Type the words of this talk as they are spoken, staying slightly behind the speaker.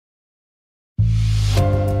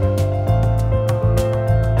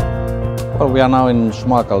Well, we are now in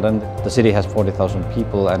Schmalkalden. The city has 40,000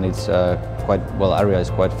 people and it's area is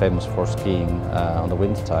quite famous for skiing on the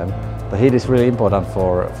winter time. The heat is really important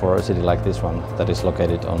for a city like this one that is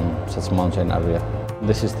located on such a mountain area.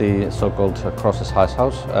 This is the so-called crosses house,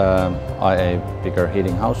 i.e. bigger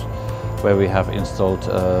heating house, where we have installed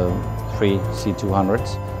 3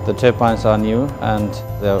 C200s. The turbines are new and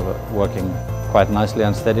they're working quite nicely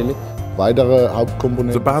and steadily.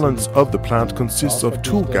 The balance of the plant consists of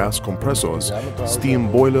 2 gas compressors,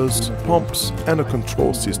 steam boilers, pumps and a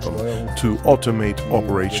control system to automate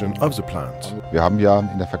operation of the plant.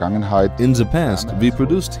 In the past, we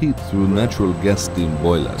produced heat through natural gas steam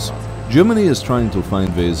boilers. Germany is trying to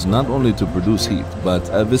find ways not only to produce heat, but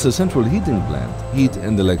with a central heating plant, heat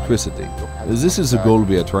and electricity. This is a goal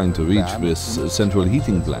we are trying to reach with central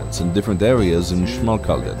heating plants in different areas in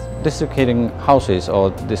Schmalkalden. District heating houses or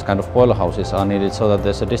this kind of boiler houses are needed so that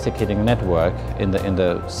there's a district heating network in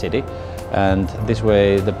the city, and this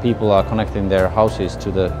way the people are connecting their houses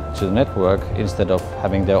to the network instead of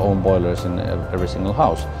having their own boilers in every single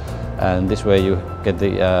house. And this way you get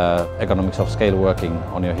the economics of scale working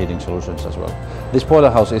on your heating solutions as well. This boiler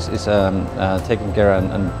house is taking care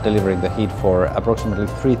and delivering the heat for approximately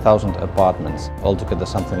 3,000 apartments, altogether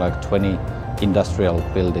something like 20 industrial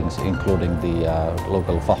buildings, including the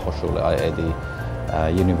local Fachhochschule, i.e. the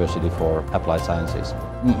University for Applied Sciences.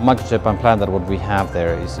 Micro turbine plant that what we have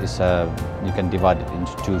there is you can divide it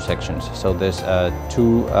into 2 sections. So there's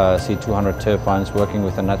 2 C200 turbines working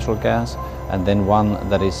with the natural gas, and then 1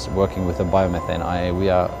 that is working with the biomethane, i.e. we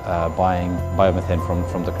are buying biomethane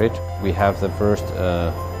from the grid. We have the first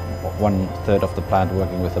 1/3 of the plant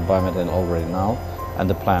working with the biomethane already now, and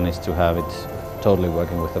the plan is to have it totally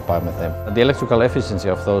working with the biomethane. The electrical efficiency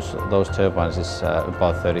of those turbines is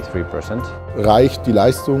about 33%.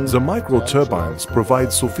 The micro turbines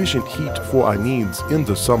provide sufficient heat for our needs in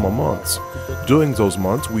the summer months. During those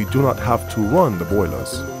months we do not have to run the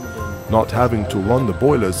boilers. Not having to run the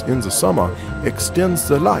boilers in the summer extends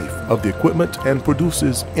the life of the equipment and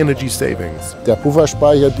produces energy savings.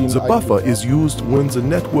 The buffer is used when the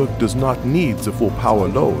network does not need the full power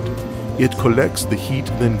load. It collects the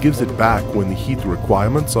heat, then gives it back when the heat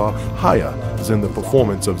requirements are higher than the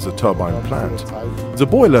performance of the turbine plant. The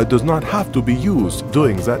boiler does not have to be used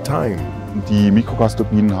during that time.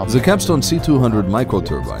 The Capstone C200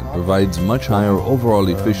 microturbine provides much higher overall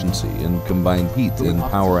efficiency in combined heat and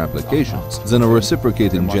power applications than a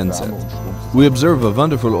reciprocating genset. We observe a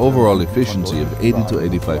wonderful overall efficiency of 80 to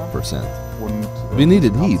 85%. We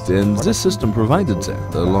needed heat, and this system provided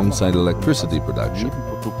that alongside electricity production.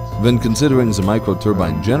 When considering the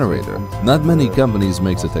microturbine generator, not many companies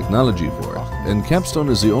make the technology for it, and Capstone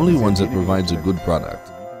is the only one that provides a good product.